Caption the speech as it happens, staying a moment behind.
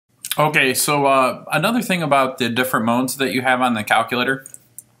Okay, so another thing about the different modes that you have on the calculator,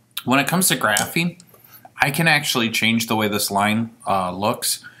 when it comes to graphing, I can actually change the way this line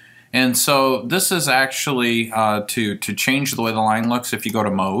looks. And so this is actually to change the way the line looks if you go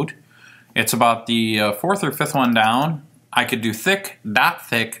to mode. It's about the fourth or fifth one down. I could do thick,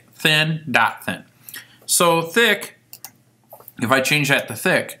 thin, dot, thin. So thick, if I change that to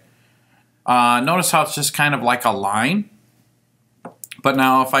thick, notice how it's just kind of like a line. But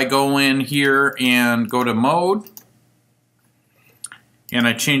now if I go in here and go to mode, and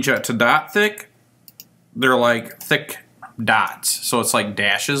I change that to dot thick, they're like thick dots. So it's like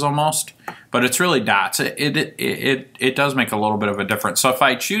dashes almost, but it's really dots. It does make a little bit of a difference. So if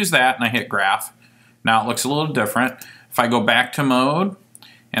I choose that and I hit graph, now it looks a little different. If I go back to mode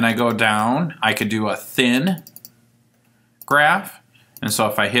and I go down, I could do a thin graph. And so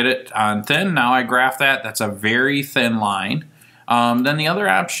if I hit it on thin, now I graph that. That's a very thin line. Then the other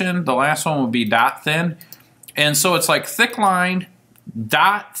option, the last one would be dot thin. And so it's like thick line,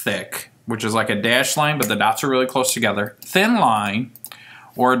 dot thick, which is like a dashed line, but the dots are really close together, thin line,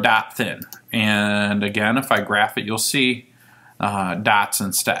 or dot thin. And again, if I graph it, you'll see dots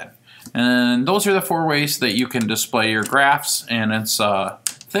instead. And those are the four ways that you can display your graphs, and it's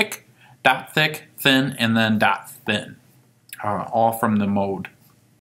thick, thin, and then dot thin, all from the mode.